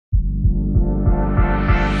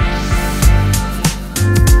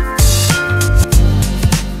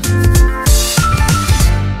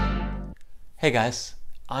Hey guys,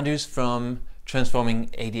 Anders from Transforming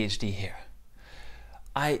ADHD here.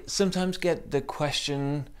 I sometimes get the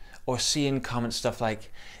question or see in comments stuff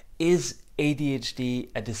like, is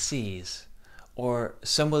ADHD a disease? Or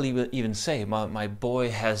some will even say, my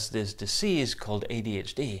boy has this disease called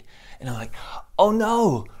ADHD. And I'm like, oh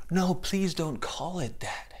no, please don't call it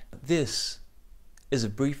that. This is a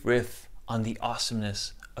brief riff on the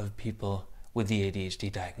awesomeness of people with the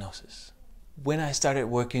ADHD diagnosis. When I started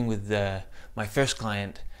working with my first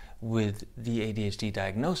client with the ADHD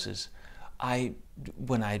diagnosis,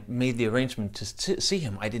 when I made the arrangement to see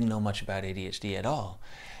him, I didn't know much about ADHD at all.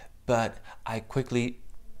 But I quickly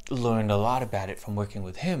learned a lot about it from working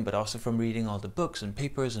with him, but also from reading all the books and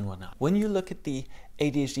papers and whatnot. When you look at the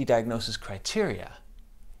ADHD diagnosis criteria,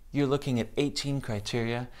 you're looking at 18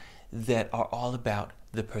 criteria that are all about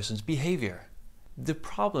the person's behavior. The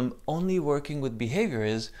problem only working with behavior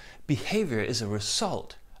is a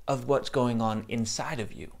result of what's going on inside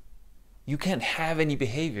of you. You can't have any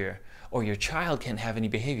behavior, or your child can't have any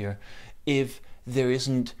behavior, if there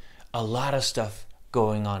isn't a lot of stuff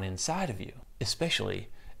going on inside of you, especially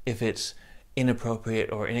if it's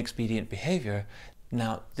inappropriate or inexpedient behavior.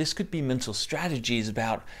 Now, this could be mental strategies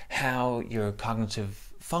about how your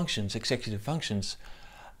cognitive functions, executive functions,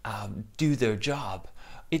 do their job.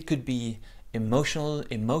 It could be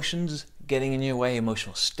emotions getting in your way,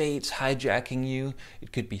 emotional states hijacking you.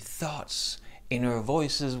 It could be thoughts, inner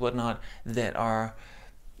voices, whatnot, that are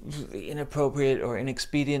inappropriate or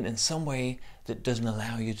inexpedient in some way that doesn't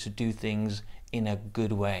allow you to do things in a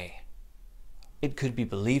good way. It could be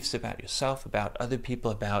beliefs about yourself, about other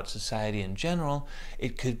people, about society in general.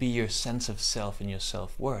 It could be your sense of self and your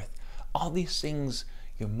self-worth. All these things,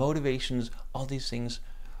 your motivations, all these things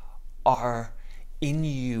are in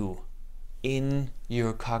you, in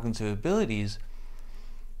your cognitive abilities,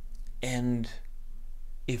 and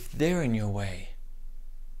if they're in your way,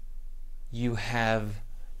 you have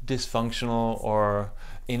dysfunctional or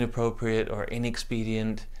inappropriate or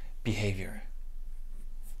inexpedient behavior.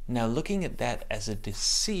 Now, looking at that as a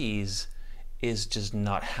disease is just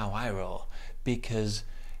not how I roll, because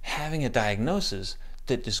having a diagnosis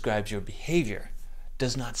that describes your behavior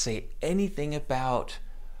does not say anything about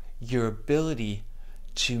your ability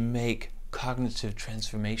to make cognitive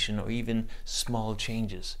transformation or even small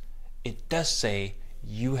changes. It does say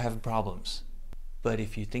you have problems. But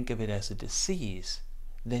if you think of it as a disease,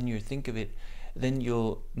 then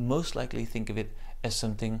you'll most likely think of it as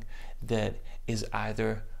something that is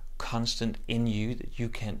either constant in you that you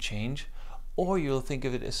can't change, or you'll think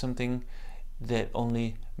of it as something that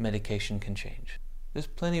only medication can change. There's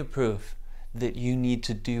plenty of proof that you need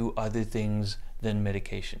to do other things than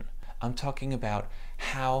medication. I'm talking about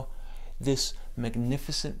how this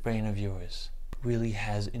magnificent brain of yours really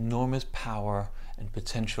has enormous power and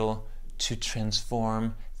potential to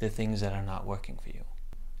transform the things that are not working for you.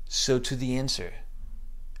 So to the answer,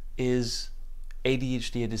 is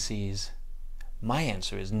ADHD a disease? My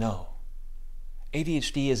answer is no.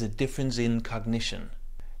 ADHD is a difference in cognition.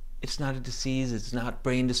 It's not a disease, it's not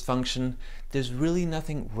brain dysfunction. There's really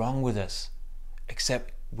nothing wrong with us,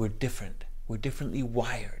 except we're different. We're differently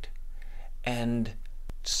wired. And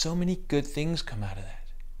so many good things come out of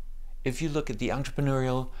that. If you look at the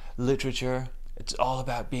entrepreneurial literature, it's all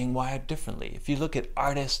about being wired differently. If you look at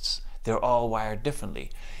artists, they're all wired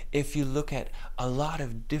differently. If you look at a lot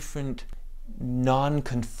of different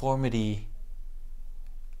non-conformity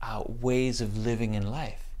ways of living in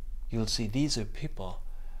life, you'll see these are people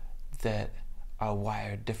that are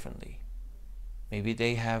wired differently. Maybe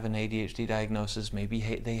they have an ADHD diagnosis, maybe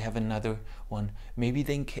they have another one, maybe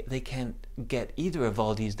they can't get either of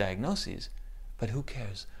all these diagnoses, but who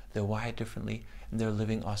cares? They're wired differently and they're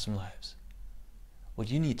living awesome lives.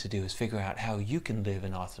 What you need to do is figure out how you can live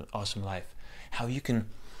an awesome life, how you can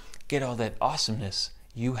get all that awesomeness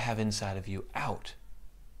you have inside of you out,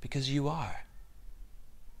 because you are.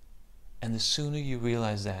 And the sooner you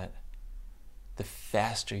realize that, the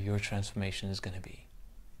faster your transformation is going to be.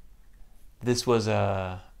 This was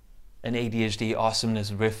an ADHD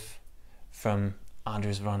awesomeness riff from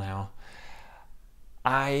Anders Ronau.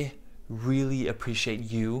 I really appreciate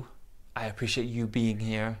you. I appreciate you being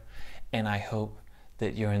here, and I hope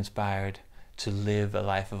that you're inspired to live a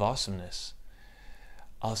life of awesomeness.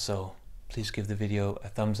 Also, please give the video a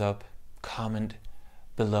thumbs up, comment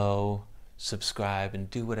below, subscribe, and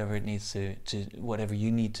do whatever it needs whatever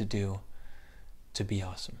you need to do to be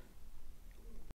awesome.